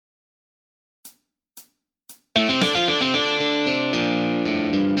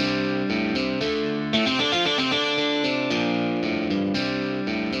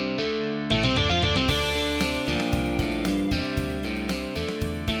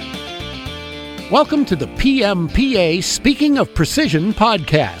Welcome to the PMPA Speaking of Precision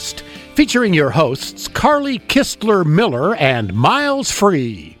podcast, featuring your hosts Carly Kistler Miller and Miles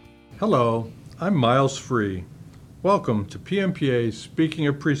Free. Hello, I'm Miles Free. Welcome to PMPA Speaking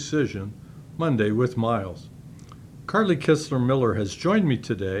of Precision, Monday with Miles. Carly Kistler Miller has joined me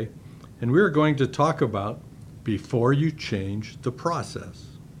today, and we are going to talk about before you change the process.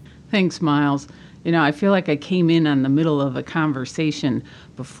 Thanks, Miles. I feel like I came in on the middle of a conversation.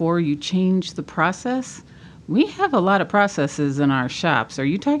 Before you change the process? We have a lot of processes in our shops. Are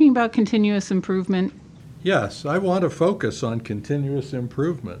you talking about continuous improvement? Yes, I want to focus on continuous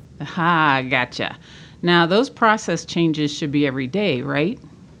improvement. Aha, gotcha. Now, those process changes should be every day, right?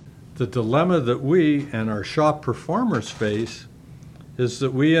 The dilemma that we and our shop performers face is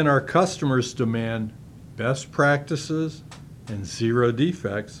that we and our customers demand best practices and zero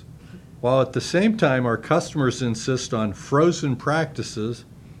defects, while at the same time our customers insist on frozen practices.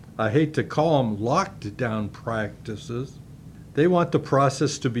 I hate to call them locked down practices. They want the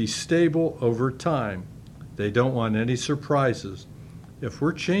process to be stable over time. They don't want any surprises. If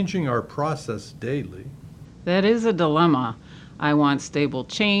we're changing our process daily, That is a dilemma. I want stable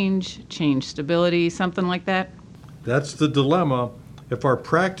change stability, something like that. that's the dilemma. If our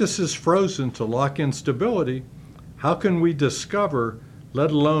practice is frozen to lock in stability, how can we discover, let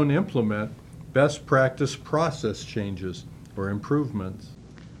alone implement, best practice process changes or improvements?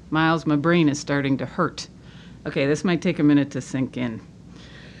 Miles, my brain is starting to hurt. Okay, this might take a minute to sink in.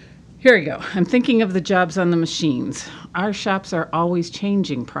 Here we go. I'm thinking of the jobs on the machines. Our shops are always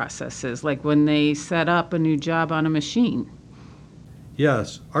changing processes, like when they set up a new job on a machine.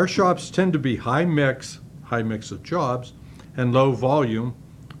 Yes, our shops tend to be high mix of jobs, and low volume,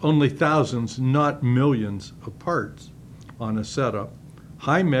 only thousands, not millions of parts on a setup.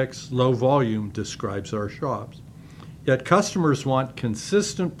 High mix, low volume describes our shops. Yet customers want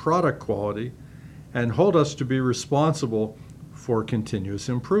consistent product quality and hold us to be responsible for continuous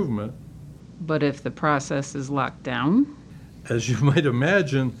improvement. But if the process is locked down? As you might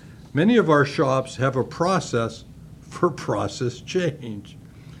imagine, many of our shops have a process for process change.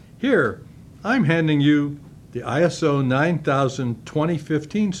 Here, I'm handing you the ISO 9000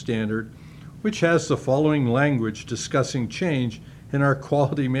 2015 standard, which has the following language discussing change in our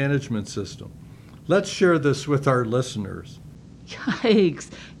quality management system. Let's share this with our listeners. Yikes.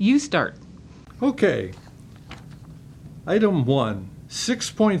 You start. Okay. Item 1,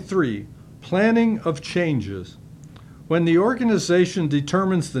 6.3, Planning of Changes. When the organization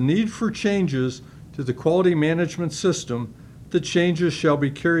determines the need for changes to the quality management system, the changes shall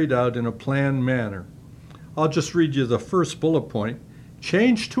be carried out in a planned manner. I'll just read you the first bullet point.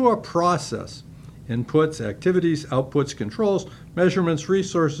 Change to a process. Inputs, activities, outputs, controls, measurements,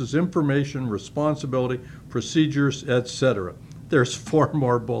 resources, information, responsibility, procedures, etc. There's 4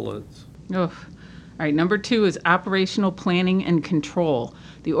 more bullets. Oh. All right, number 2 is operational planning and control.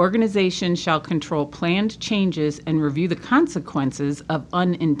 The organization shall control planned changes and review the consequences of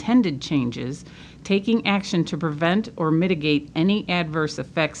unintended changes, taking action to prevent or mitigate any adverse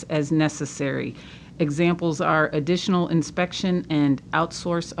effects as necessary. Examples are additional inspection and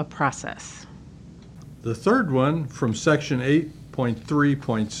outsource a process. The third one, from section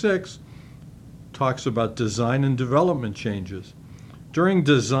 8.3.6, talks about design and development changes. During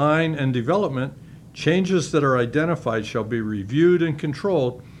design and development, changes that are identified shall be reviewed and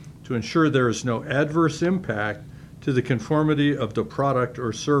controlled to ensure there is no adverse impact to the conformity of the product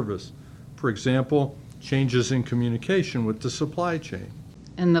or service. For example, changes in communication with the supply chain.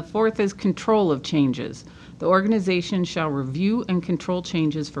 And the 4th is control of changes. The organization shall review and control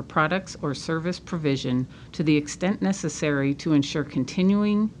changes for products or service provision to the extent necessary to ensure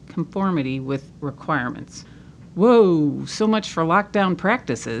continuing conformity with requirements. Whoa, so much for lockdown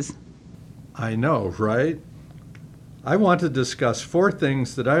practices. I know, right? I want to discuss 4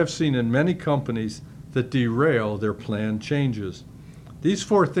 things that I have seen in many companies that derail their planned changes. These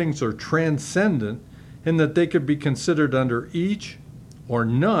 4 things are transcendent in that they could be considered under each or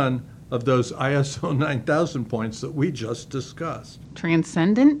none of those ISO 9000 points that we just discussed.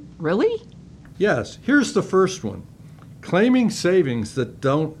 Transcendent? Really? Yes, here's the first one. Claiming savings that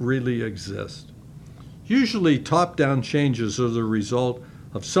don't really exist. Usually top-down changes are the result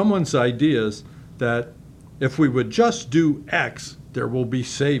of someone's ideas that if we would just do X, there will be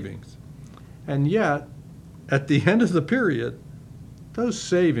savings. And yet, at the end of the period, those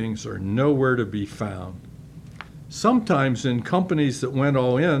savings are nowhere to be found. Sometimes in companies that went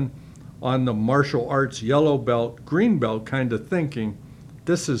all in on the martial arts yellow belt, green belt kind of thinking,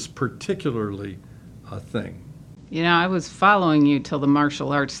 this is particularly a thing. I was following you till the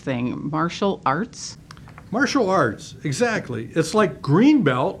martial arts thing. Martial arts? Martial arts, exactly. It's like green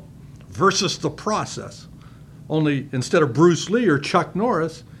belt versus the process. Only instead of Bruce Lee or Chuck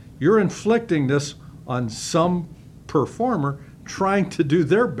Norris, you're inflicting this on some performer trying to do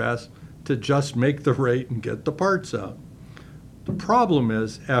their best to just make the rate and get the parts out. The problem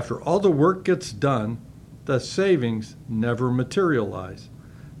is, after all the work gets done, the savings never materialize.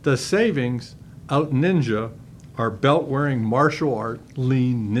 The savings out-ninja our belt-wearing martial art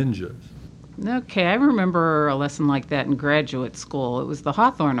lean ninjas. Okay, I remember a lesson like that in graduate school. It was the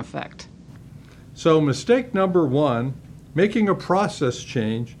Hawthorne effect. So mistake number one, making a process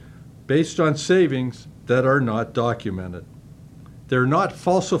change based on savings that are not documented. They're not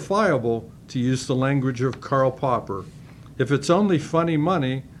falsifiable, to use the language of Karl Popper. If it's only funny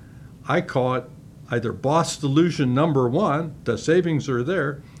money, I call it either boss delusion number one, the savings are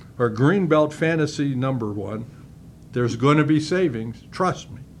there, or greenbelt fantasy number one, there's going to be savings, trust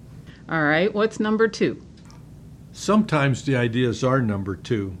me. All right, what's number two? Sometimes the ideas are number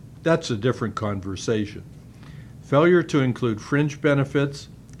two. That's a different conversation. Failure to include fringe benefits,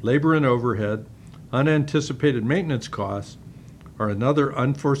 labor and overhead, unanticipated maintenance costs are another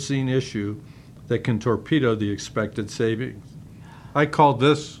unforeseen issue that can torpedo the expected savings. I call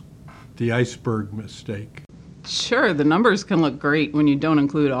this the iceberg mistake. Sure, the numbers can look great when you don't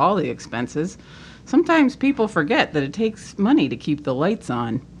include all the expenses. Sometimes people forget that it takes money to keep the lights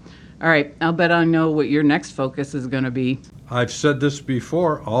on. All right, I'll bet I know what your next focus is going to be. I've said this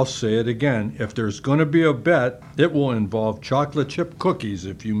before, I'll say it again. If there's going to be a bet, it will involve chocolate chip cookies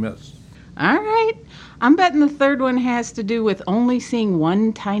if you miss. All right, I'm betting the third one has to do with only seeing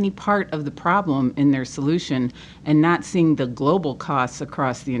one tiny part of the problem in their solution and not seeing the global costs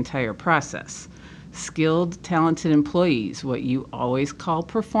across the entire process. Skilled, talented employees, what you always call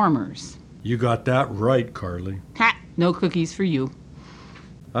performers. You got that right, Carly. Ha! No cookies for you.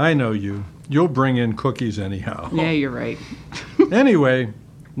 I know you. You'll bring in cookies anyhow. Yeah, you're right. Anyway,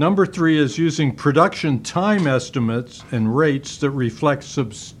 number three is using production time estimates and rates that reflect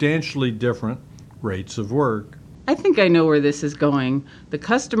substantially different rates of work. I think I know where this is going. The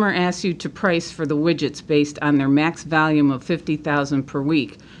customer asks you to price for the widgets based on their max volume of 50,000 per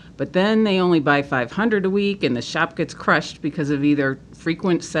week, but then they only buy 500 a week and the shop gets crushed because of either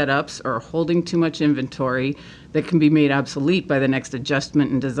frequent setups or holding too much inventory that can be made obsolete by the next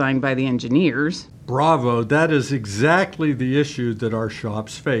adjustment and design by the engineers. Bravo, that is exactly the issue that our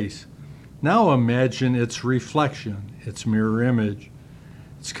shops face. Now imagine its reflection, its mirror image.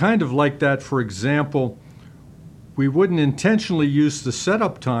 It's kind of like that, for example, we wouldn't intentionally use the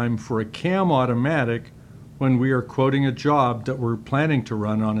setup time for a cam automatic when we are quoting a job that we're planning to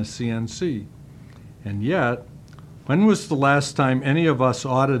run on a CNC. And yet, when was the last time any of us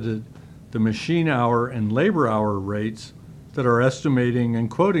audited the machine hour and labor hour rates that our estimating and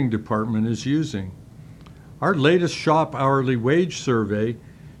quoting department is using? Our latest shop hourly wage survey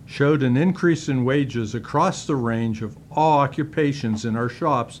showed an increase in wages across the range of all occupations in our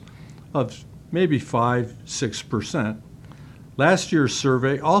shops of maybe 5-6%. Last year's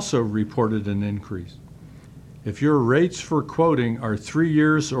survey also reported an increase. If your rates for quoting are 3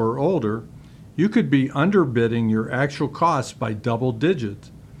 years or older, you could be underbidding your actual costs by double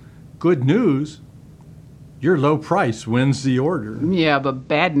digits. Good news, your low price wins the order. Yeah, but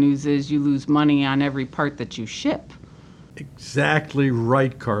bad news is you lose money on every part that you ship. Exactly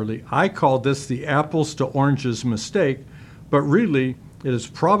right, Carly. I call this the apples to oranges mistake, but really it is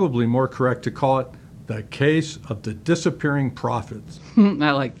probably more correct to call it the case of the disappearing profits.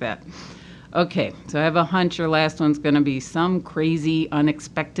 I like that. Okay, so I have a hunch your last one's going to be some crazy,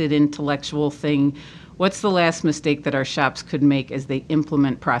 unexpected intellectual thing. What's the last mistake that our shops could make as they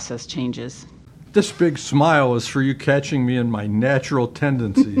implement process changes? This big smile is for you catching me in my natural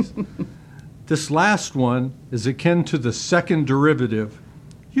tendencies. This last one is akin to the second derivative,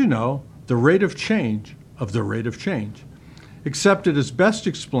 you know, the rate of change of the rate of change, except it is best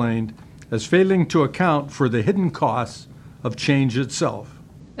explained as failing to account for the hidden costs of change itself.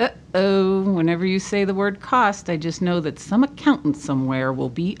 Uh-oh, whenever you say the word cost, I just know that some accountant somewhere will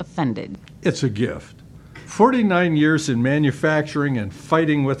be offended. It's a gift. 49 years in manufacturing and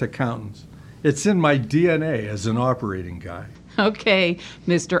fighting with accountants. It's in my DNA as an operating guy. Okay,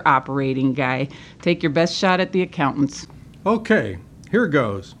 Mr. Operating Guy, take your best shot at the accountants. Okay, here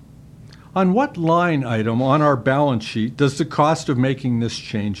goes. On what line item on our balance sheet does the cost of making this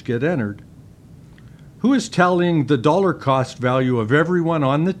change get entered? Who is tallying the dollar cost value of everyone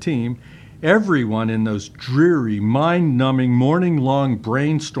on the team, everyone in those dreary, mind-numbing, morning-long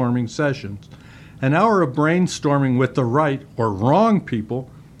brainstorming sessions? An hour of brainstorming with the right or wrong people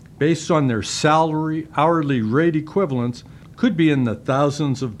based on their salary, hourly rate equivalents could be in the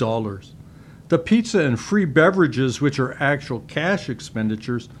thousands of dollars. The pizza and free beverages, which are actual cash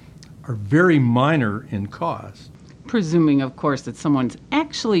expenditures, are very minor in cost. Presuming, of course, that someone's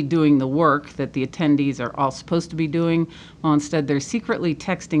actually doing the work that the attendees are all supposed to be doing, while instead they're secretly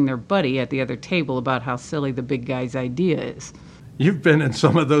texting their buddy at the other table about how silly the big guy's idea is. You've been in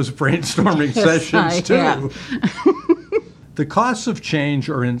some of those brainstorming sessions too. The costs of change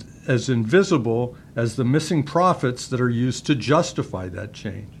are as invisible as the missing profits that are used to justify that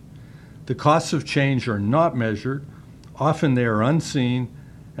change. The costs of change are not measured. Often they are unseen,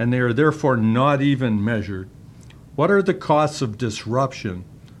 and they are therefore not even measured. What are the costs of disruption?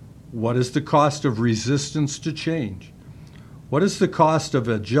 What is the cost of resistance to change? What is the cost of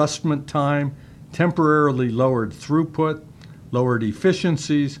adjustment time, temporarily lowered throughput, lowered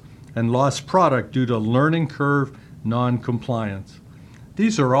efficiencies, and lost product due to learning curve non-compliance?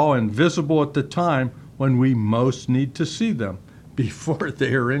 These are all invisible at the time when we most need to see them, before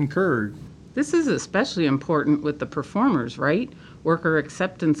they are incurred. This is especially important with the performers, right? Worker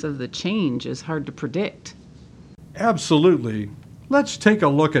acceptance of the change is hard to predict. Absolutely. Let's take a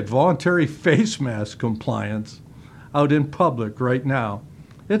look at voluntary face mask compliance out in public right now.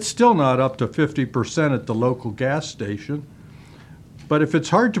 It's still not up to 50% at the local gas station. But if it's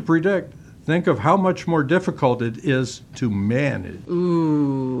hard to predict, think of how much more difficult it is to manage.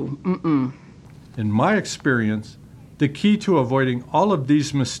 In my experience, the key to avoiding all of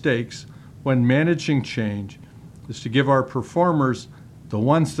these mistakes when managing change is to give our performers, the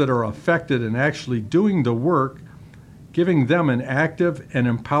ones that are affected and actually doing the work, giving them an active and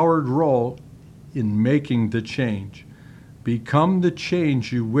empowered role in making the change. Become the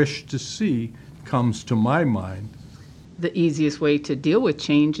change you wish to see comes to my mind. The easiest way to deal with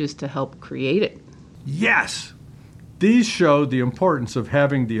change is to help create it. Yes! These show the importance of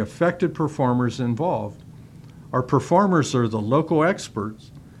having the affected performers involved. Our performers are the local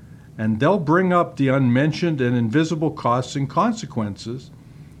experts, and they'll bring up the unmentioned and invisible costs and consequences.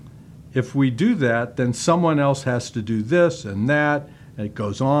 If we do that, then someone else has to do this and that, and it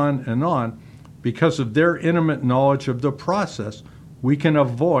goes on and on. Because of their intimate knowledge of the process, we can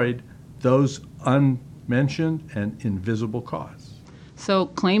avoid those unmentioned and invisible costs. So,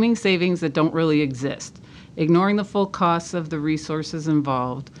 claiming savings that don't really exist, ignoring the full costs of the resources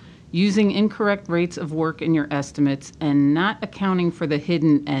involved, using incorrect rates of work in your estimates, and not accounting for the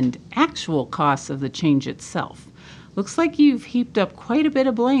hidden and actual costs of the change itself. Looks like you've heaped up quite a bit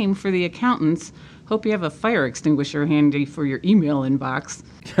of blame for the accountants. Hope you have a fire extinguisher handy for your email inbox.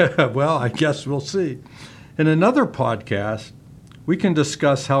 Well, I guess we'll see. In another podcast, we can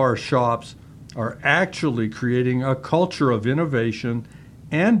discuss how our shops are actually creating a culture of innovation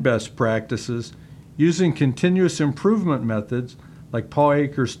and best practices using continuous improvement methods like Paul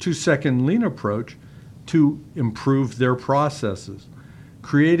Akers' 2-second lean approach to improve their processes,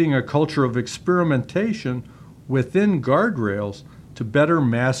 creating a culture of experimentation within guardrails to better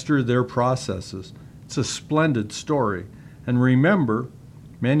master their processes. It's a splendid story. And remember,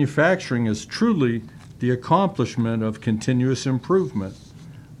 manufacturing is truly the accomplishment of continuous improvement.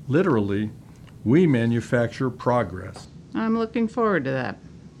 Literally, we manufacture progress. I'm looking forward to that.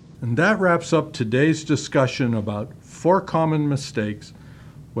 And that wraps up today's discussion about 4 common mistakes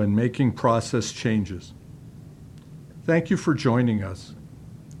when making process changes. Thank you for joining us.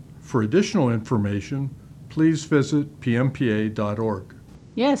 For additional information, please visit pmpa.org.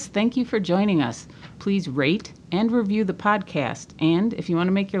 Yes, thank you for joining us. Please rate and review the podcast. And if you want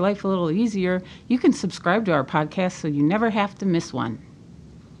to make your life a little easier, you can subscribe to our podcast so you never have to miss one.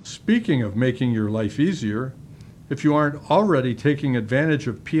 Speaking of making your life easier, if you aren't already taking advantage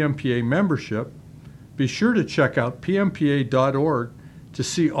of PMPA membership, be sure to check out pmpa.org to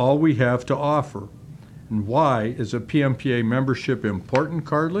see all we have to offer. And why is a PMPA membership important,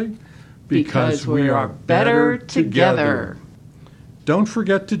 Carly? Because we are better together. Don't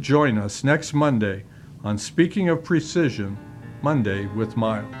forget to join us next Monday on Speaking of Precision, Monday with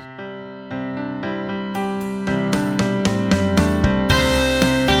Miles.